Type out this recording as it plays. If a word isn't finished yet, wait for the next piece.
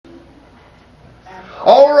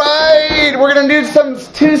read. We're going to do some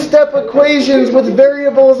two-step equations with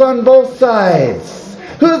variables on both sides.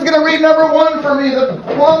 Who's going to read number 1 for me? The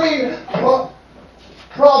plumbing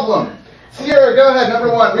problem. Sierra, go ahead.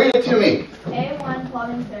 Number 1. Read it to me. A1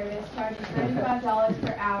 plumbing service charges $35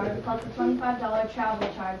 per hour plus a $25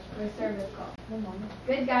 travel charge for a service call.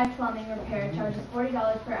 Good Guy Plumbing Repair charges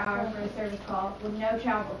 $40 per hour for a service call with no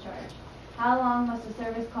travel charge. How long must a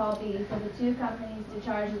service call be for the two companies to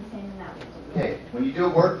charge the same amount? Okay, when you do a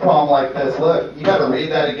word problem like this, look, you got to read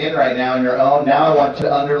that again right now on your own. Now I want you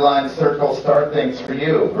to underline, circle, start things for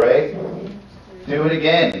you, right? Do it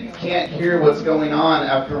again. You can't hear what's going on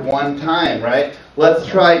after one time, right? Let's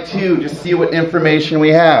try 2, just see what information we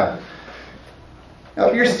have. Now,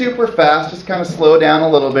 if you're super fast, just kind of slow down a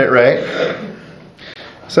little bit, right?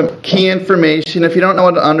 Some key information. If you don't know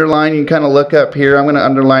what to underline, you can kind of look up here. I'm going to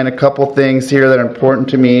underline a couple things here that are important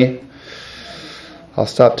to me. I'll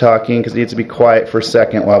stop talking because it needs to be quiet for a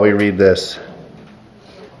second while we read this.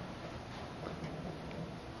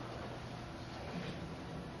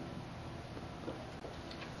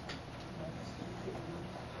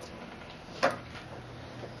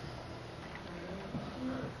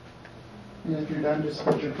 And if you're done, just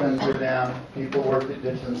put your pencil down. People work at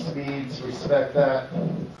different speeds. Respect that.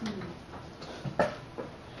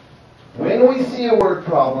 When we see a word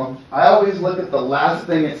problem, I always look at the last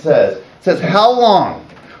thing it says. It says, how long?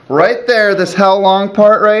 Right there, this how long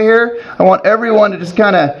part right here. I want everyone to just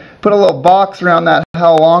kind of put a little box around that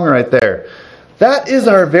how long right there. That is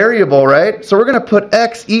our variable, right? So we're going to put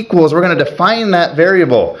x equals. We're going to define that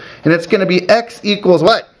variable. And it's going to be x equals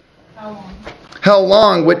what? How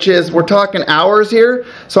long, which is, we're talking hours here.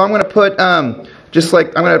 So I'm going to put, I'm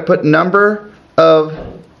going to put number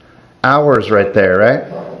of hours right there, right?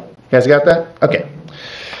 You guys got that? Okay.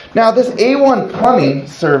 Now this A1 plumbing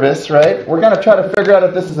service, right? We're going to try to figure out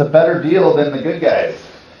if this is a better deal than the Good Guys.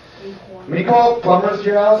 When you call plumbers to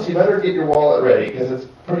your house, you better get your wallet ready because it's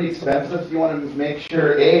pretty expensive. You want to make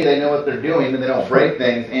sure, A, they know what they're doing and they don't break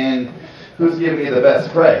things, and who's giving you the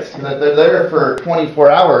best price. Because if they're there for 24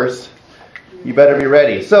 hours, you better be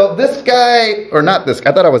ready. So this guy, or not this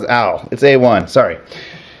guy, I thought it was Al. It's A1, sorry.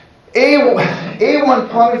 A1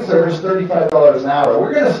 plumbing service, $35 an hour.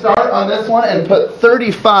 We're going to start on this one and put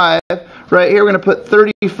 35 right here. We're going to put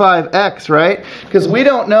 35x, right? Because we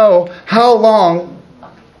don't know how long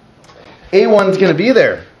A1's going to be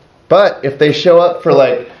there. But if they show up for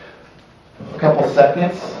like a couple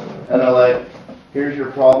seconds and they're like, here's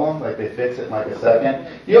your problem, like they fix it in like a second,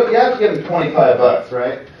 you have to give them 25 bucks,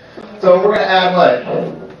 right? So we're going to add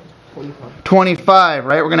what? 25,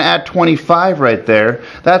 right? We're going to add 25 right there.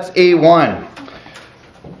 That's A1.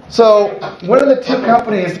 So one of the two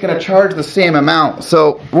companies is going to charge the same amount.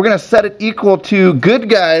 So we're going to set it equal to Good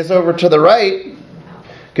Guys over to the right.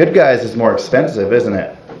 Good Guys is more expensive, isn't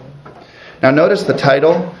it? Now notice the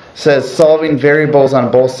title says solving variables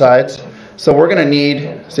on both sides. So we're going to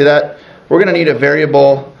need, see that? We're going to need a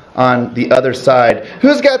variable on the other side.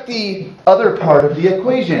 Who's got the other part of the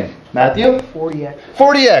equation? Matthew? 40x.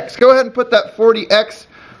 40x. Go ahead and put that 40x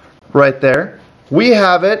right there. We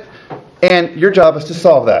have it, and your job is to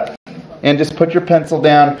solve that. And just put your pencil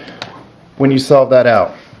down when you solve that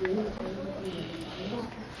out.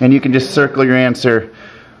 And you can just circle your answer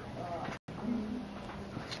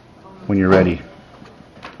when you're ready.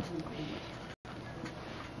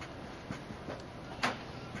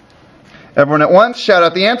 Everyone at once, shout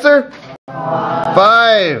out the answer.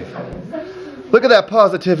 5. Look at that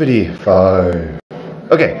positivity. 5.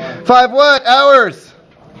 Okay, 5 what? Hours.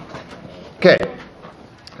 Okay.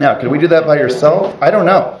 Now, can we do that by yourself? I don't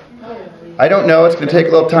know. It's going to take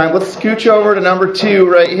a little time. Let's scooch over to number 2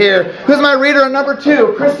 right here. Who's my reader on number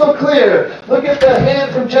 2? Crystal clear. Look at the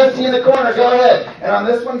hand from Jessie in the corner. Go ahead. And on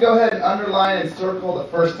this one, go ahead and underline and circle the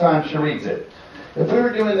first time she reads it. If we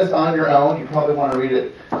were doing this on your own, you probably want to read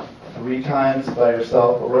it 3 times by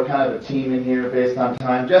yourself, but we're kind of a team in here based on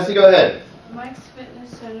time. Jesse, go ahead. Mike's Fitness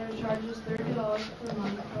Center charges $30 per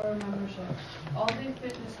month for a membership. All Day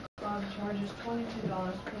Fitness Club charges $22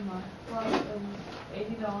 per month, plus an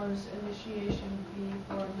 $80 initiation fee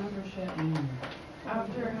for a membership.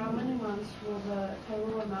 After how many months will the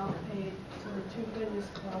total amount paid to the 2 fitness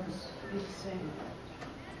clubs be the same?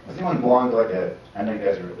 Does anyone belong to like a, I know you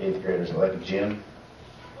guys are 8th graders, but like a gym?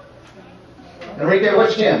 Enrique,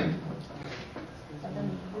 which gym?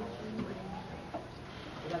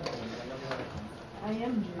 I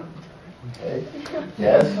am Jim. Okay.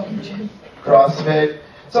 Yes. CrossFit.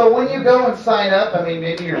 So when you go and sign up, I mean,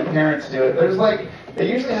 maybe your parents do it. There's like, they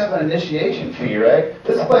usually have an initiation fee, right?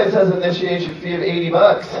 This place has an initiation fee of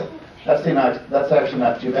 $80. That's actually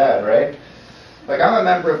not too bad, right? Like I'm a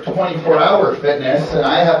member of 24-Hour Fitness, and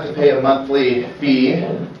I have to pay a monthly fee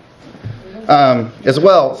as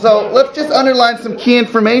well. So let's just underline some key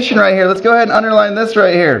information right here. Let's go ahead and underline this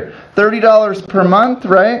right here. $30 per month,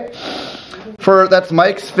 right? That's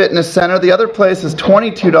Mike's Fitness Center. The other place is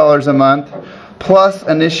 $22 a month plus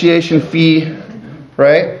initiation fee,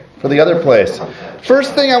 right? For the other place.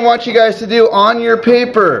 First thing I want you guys to do on your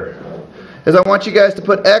paper is I want you guys to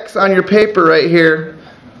put X on your paper right here.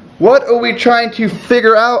 What are we trying to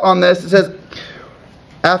figure out on this? It says,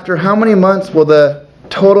 after how many months will the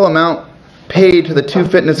total amount paid to the two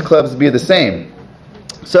fitness clubs be the same?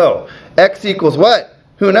 So, X equals what?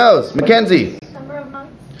 Who knows? Mackenzie? Number of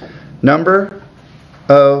months. Number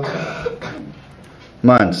of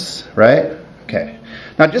months, right? Okay.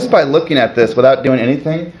 Now, just by looking at this without doing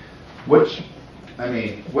anything, which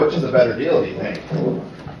is a better deal, do you think?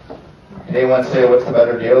 Anyone say what's the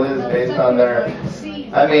better deal is based on their...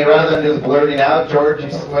 rather than just blurting out, George,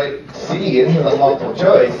 you C into the multiple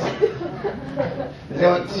choice.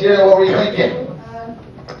 Sierra, what were you thinking? The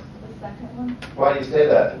second one. Why do you say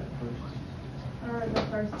that? Or the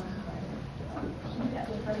first one. Yeah,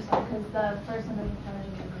 the first one, because the first one doesn't charge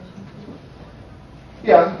an admission fee.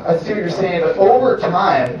 Yeah, I see what you're saying, but over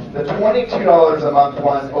time, the $22 a month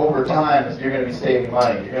one, over time, you're going to be saving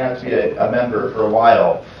money. You're going to have to be a member for a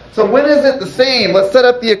while. So when is it the same? Let's set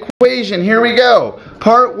up the equation. Here we go.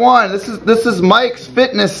 Part 1. This is Mike's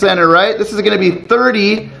Fitness Center, right? This is going to be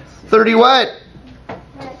 30 what?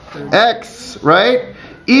 X, right?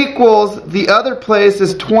 Equals the other place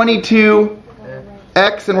is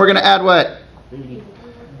 22X, and we're going to add what?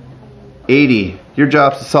 80. Your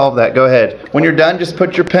job's to solve that. Go ahead. When you're done, just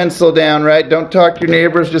put your pencil down, right? Don't talk to your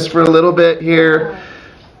neighbors just for a little bit here.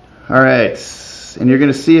 All right. And you're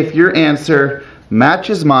going to see if your answer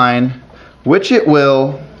matches mine, which it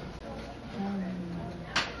will.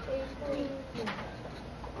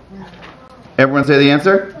 Everyone say the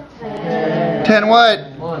answer? 10 what?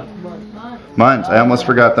 Months. I almost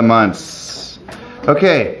forgot the months.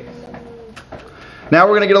 Okay. Now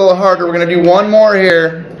we're going to get a little harder. We're going to do one more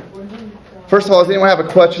here. First of all, does anyone have a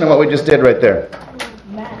question on what we just did right there?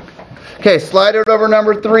 Okay, slide it over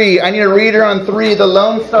number 3. I need a reader on 3. The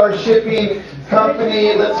Lone Star Shipping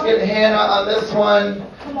Company. Let's get Hannah on this one.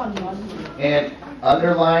 And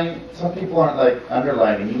underline. Some people aren't like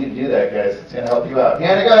underlining. You need to do that, guys. It's going to help you out.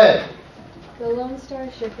 Hannah, go ahead. The Lone Star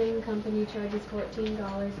Shipping Company charges $14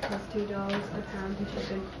 plus $2 a pound to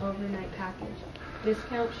ship an overnight package.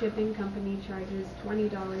 Discount Shipping Company charges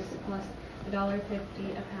 $20 plus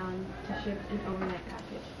 $1.50 a pound to ship an overnight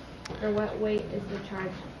package. For what weight is the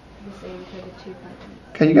charge the same for the two companies?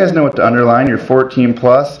 Okay, you guys know what to underline. You're 14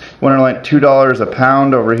 plus. You want to underline $2 a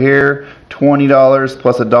pound over here, $20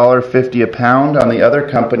 plus $1.50 a pound on the other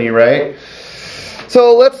company, right?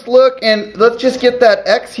 So let's look and let's just get that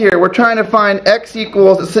X here. We're trying to find X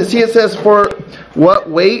equals, see it says for what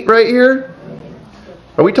weight right here?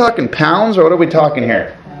 Are we talking pounds or what are we talking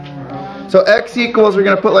here? So X equals, we're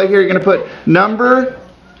going to put like here, you're going to put number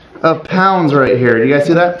of pounds right here. Do you guys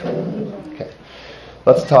see that? Okay.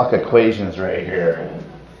 Let's talk equations right here.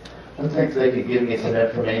 I think they could give me some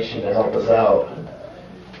information to help us out.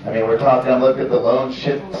 We're talking, look at the Lone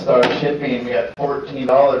Star Shipping. We got $14.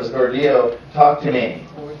 Gordillo, talk to me.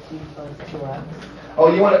 14 plus 2x. Oh,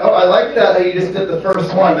 I like that, how you just did the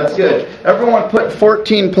first one. That's good. Everyone put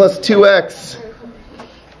 14 plus 2x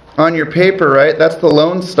on your paper, right? That's the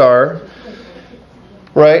Lone Star.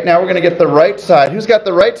 Right, now we're going to get the right side. Who's got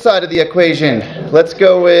the right side of the equation? Let's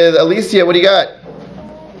go with Alicia. What do you got? 20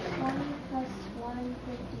 plus 150x.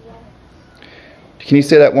 Can you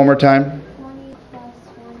say that one more time? 20 plus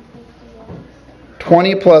 150x.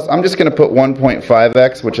 20 plus, I'm just going to put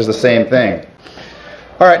 1.5x, which is the same thing.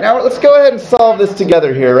 All right, now let's go ahead and solve this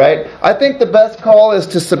together here, right? I think the best call is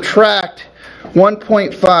to subtract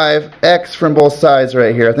 1.5x from both sides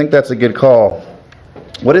right here. I think that's a good call.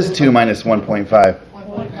 What is 2 minus 1.5?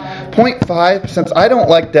 0.5. Since I don't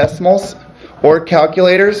like decimals or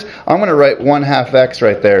calculators, I'm going to write 1/2 x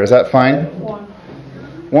right there. Is that fine?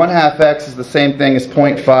 1/2 x is the same thing as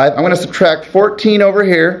 0.5. I'm going to subtract 14 over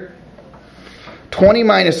here. 20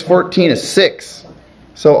 minus 14 is 6.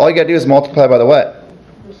 So all you got to do is multiply by the what?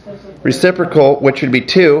 Reciprocal, which would be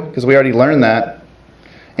 2, because we already learned that.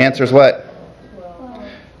 Answer is what?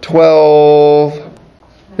 12.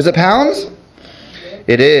 Is it pounds?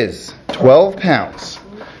 It is 12 pounds.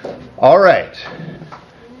 All right.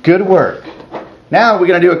 Good work. Now we're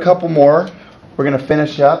going to do a couple more. We're going to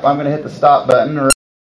finish up. I'm going to hit the stop button.